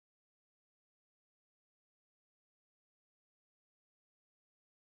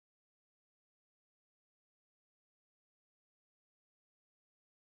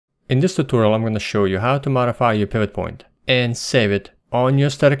In this tutorial, I'm going to show you how to modify your pivot point and save it on your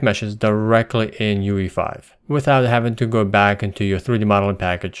static meshes directly in UE5 without having to go back into your 3D modeling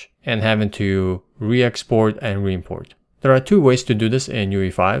package and having to re-export and re-import. There are two ways to do this in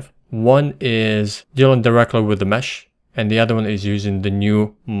UE5. One is dealing directly with the mesh, and the other one is using the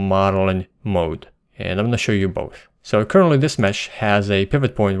new modeling mode. And I'm going to show you both. So currently this mesh has a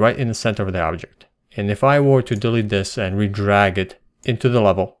pivot point right in the center of the object. And if I were to delete this and re-drag it into the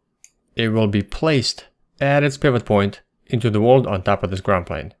level, it will be placed at its pivot point into the world on top of this ground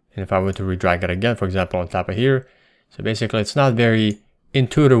plane. And if I were to re-drag it again, for example, on top of here, so basically it's not very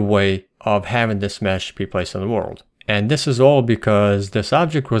intuitive way of having this mesh be placed on the world. And this is all because this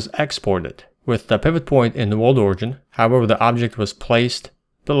object was exported with the pivot point in the world origin. However, the object was placed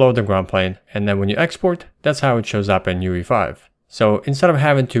below the ground plane, and then when you export, that's how it shows up in UE5. So instead of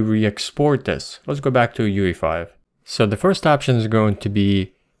having to re-export this, let's go back to UE5. So the first option is going to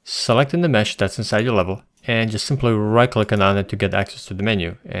be selecting the mesh that's inside your level and just simply right-clicking on it to get access to the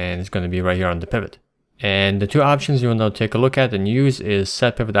menu, and it's going to be right here on the pivot. And the two options you will now take a look at and use is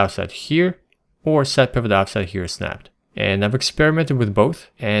set pivot offset here or set pivot offset here snapped. And I've experimented with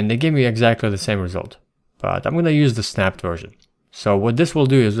both and they give me exactly the same result, but I'm going to use the snapped version. So what this will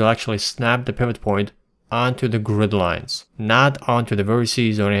do is we'll actually snap the pivot point onto the grid lines, not onto the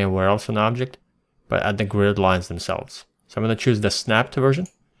vertices or anywhere else on the object, but at the grid lines themselves. So I'm going to choose the snapped version.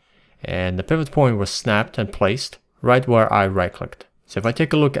 And the pivot point was snapped and placed right where I right clicked. So if I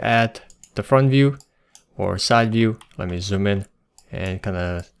take a look at the front view or side view, let me zoom in and kind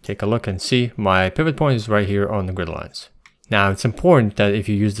of take a look and see my pivot point is right here on the grid lines. Now it's important that if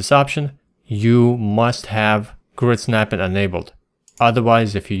you use this option, you must have grid snapping enabled.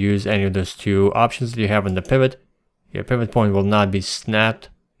 Otherwise, if you use any of those two options that you have on the pivot, your pivot point will not be snapped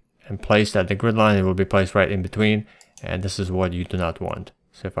and placed at the grid line. It will be placed right in between, and this is what you do not want.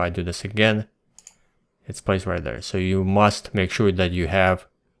 So if I do this again, it's placed right there. So you must make sure that you have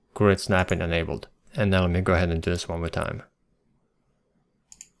grid snapping enabled. And now let me go ahead and do this one more time.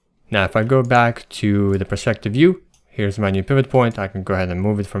 Now if I go back to the perspective view, here's my new pivot point. I can go ahead and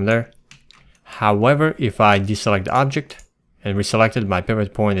move it from there. However, if I deselect the object and reselect it, my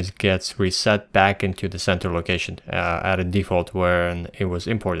pivot point gets reset back into the center location at a default where it was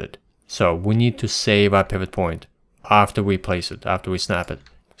imported. So we need to save our pivot point after we place it, after we snap it.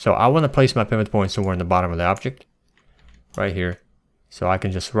 So I want to place my pivot point somewhere in the bottom of the object, right here. So I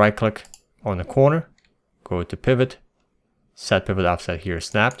can just right click on the corner, go to pivot, set pivot offset here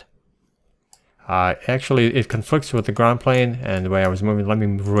snapped. Actually, it conflicts with the ground plane and the way I was moving. Let me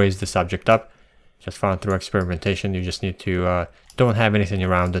raise this object up. Just found through experimentation, you just need to, don't have anything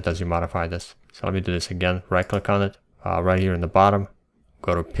around it as you modify this. So let me do this again, right click on it, right here in the bottom,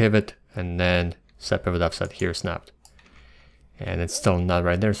 go to pivot, and then set pivot offset here snapped. And it's still not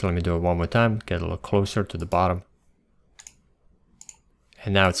right there, so let me do it one more time, get a little closer to the bottom.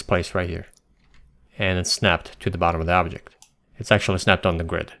 And now it's placed right here. And it's snapped to the bottom of the object. It's actually snapped on the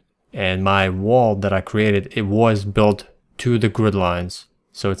grid. And my wall that I created, it was built to the grid lines,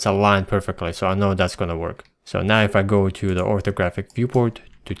 so it's aligned perfectly, so I know that's going to work. So now if I go to the orthographic viewport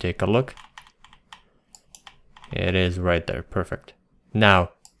to take a look, it is right there, perfect.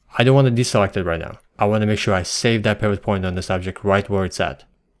 Now, I don't want to deselect it right now. I want to make sure I save that pivot point on this object right where it's at.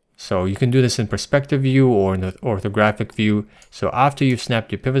 So you can do this in perspective view or in the orthographic view. So after you've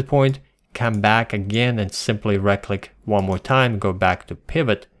snapped your pivot point, come back again and simply right click one more time, go back to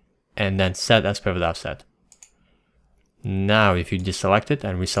pivot, and then set as pivot offset. Now if you deselect it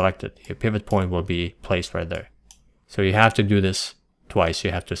and reselect it, your pivot point will be placed right there. So you have to do this twice.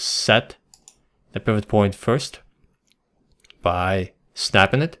 You have to set the pivot point first by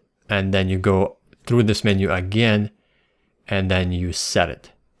snapping it, and then you go through this menu again, and then you set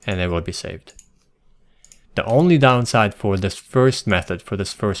it, and it will be saved. The only downside for this first method, for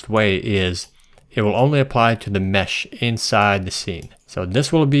this first way, is it will only apply to the mesh inside the scene. So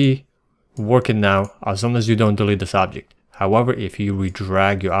this will be working now as long as you don't delete this object. However, if you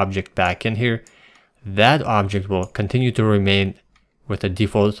redrag your object back in here, that object will continue to remain with the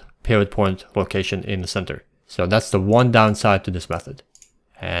default pivot point location in the center. So that's the one downside to this method.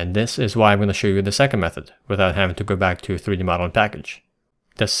 And this is why I'm going to show you the second method without having to go back to a 3D modeling package.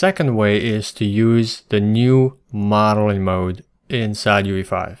 The second way is to use the new modeling mode inside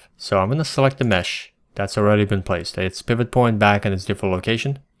UE5. So I'm going to select the mesh that's already been placed. Its pivot point back in its default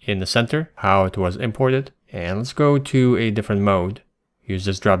location in the center, how it was imported. And let's go to a different mode. Use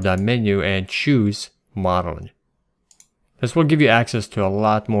this drop down menu and choose modeling. This will give you access to a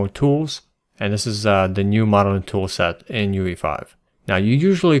lot more tools. And this is the new modeling tool set in UE5. Now you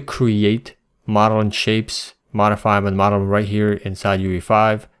usually create modeling shapes, modify them and model them right here inside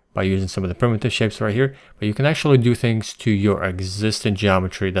UE5. by using some of the primitive shapes right here, but you can actually do things to your existing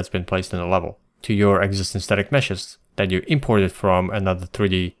geometry that's been placed in the level, to your existing static meshes that you imported from another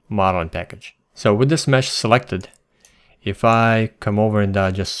 3D modeling package. So with this mesh selected, if I come over and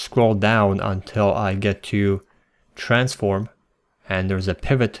just scroll down until I get to transform, and there's a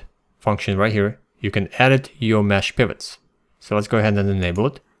pivot function right here, you can edit your mesh pivots. So let's go ahead and enable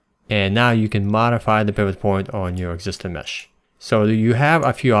it. And now you can modify the pivot point on your existing mesh. So you have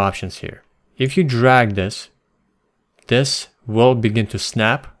a few options here. If you drag this, this will begin to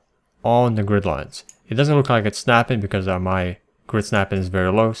snap on the grid lines. It doesn't look like it's snapping because my grid snapping is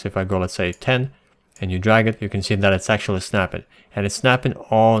very low. So if I go, let's say 10, and you drag it, you can see that it's actually snapping. And it's snapping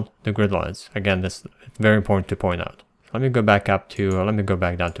on the grid lines. Again, that's very important to point out. Let me go back up to, let me go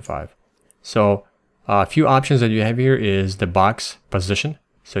back down to 5. So a few options that you have here is the box position.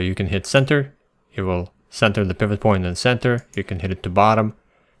 So you can hit center, it will center the pivot point in the center. You can hit it to bottom,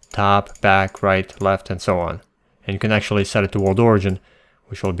 top, back, right, left, and so on. And you can actually set it to world origin,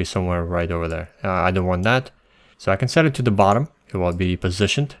 which will be somewhere right over there. I don't want that. So I can set it to the bottom. It will be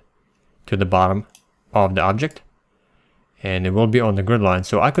positioned to the bottom of the object. And it will be on the grid line.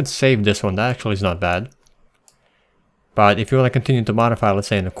 So I could save this one. That actually is not bad. But if you want to continue to modify, let's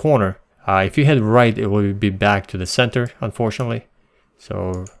say in the corner, if you hit right, it will be back to the center, unfortunately.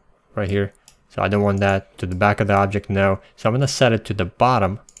 So right here. So I don't want that to the back of the object now. So I'm going to set it to the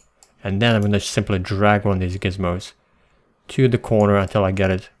bottom. And then I'm going to simply drag one of these gizmos to the corner until I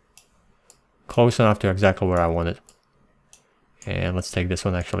get it close enough to exactly where I want it. And let's take this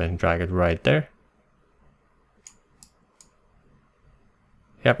one actually and drag it right there.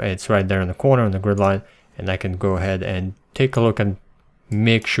 Yep, it's right there in the corner on the grid line. And I can go ahead and take a look and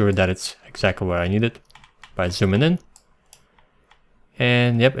make sure that it's exactly where I need it by zooming in.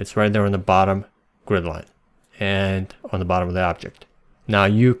 And yep, it's right there on the bottom grid line and on the bottom of the object. Now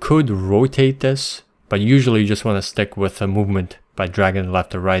you could rotate this, but usually you just want to stick with a movement by dragging it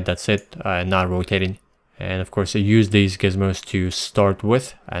left or right. That's it, and not rotating. And of course, you use these gizmos to start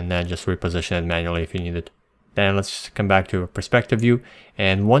with and then just reposition it manually if you need it. Then let's come back to a perspective view.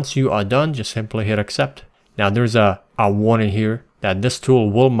 And once you are done, just simply hit accept. Now there's a warning here that this tool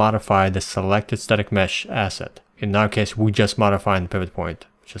will modify the selected static mesh asset. In our case, we just modifying the pivot point,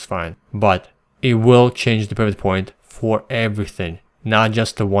 which is fine. But it will change the pivot point for everything, not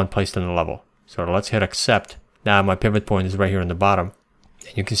just the one placed in the level. So let's hit accept. Now my pivot point is right here on the bottom.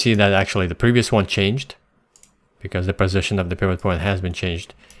 And you can see that actually the previous one changed because the position of the pivot point has been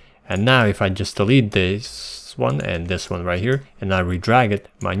changed. And now if I just delete this one and this one right here, and I redrag it,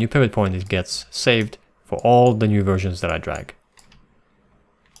 my new pivot point gets saved for all the new versions that I drag.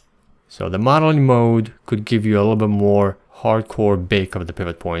 So the modeling mode could give you a little bit more hardcore bake of the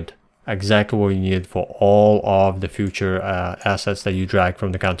pivot point, exactly what you need for all of the future assets that you drag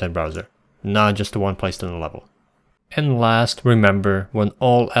from the content browser, not just the one placed in the level. And last, remember, when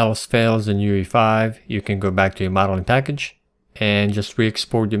all else fails in UE5, you can go back to your modeling package and just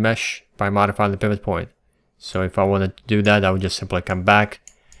re-export your mesh by modifying the pivot point. So if I wanted to do that, I would just simply come back.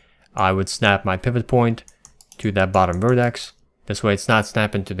 I would snap my pivot point to that bottom vertex. This way it's not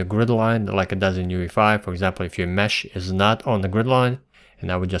snapping to the grid line like it does in UE5. For example, if your mesh is not on the grid line, and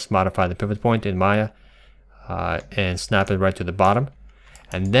I would just modify the pivot point in Maya and snap it right to the bottom.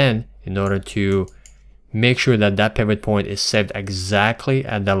 And then in order to make sure that that pivot point is saved exactly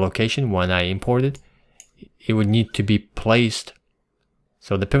at that location when I import it, it would need to be placed.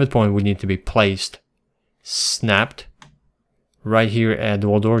 So the pivot point would need to be placed, snapped right here at the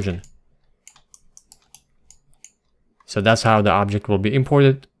world origin. So that's how the object will be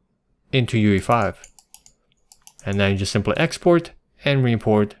imported into UE5. And then you just simply export and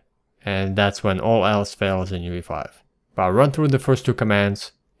re-import, and that's when all else fails in UE5. But I'll run through the first two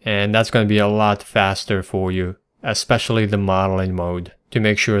commands, and that's going to be a lot faster for you, especially the modeling mode, to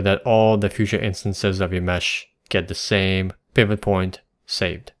make sure that all the future instances of your mesh get the same pivot point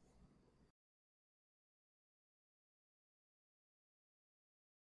saved.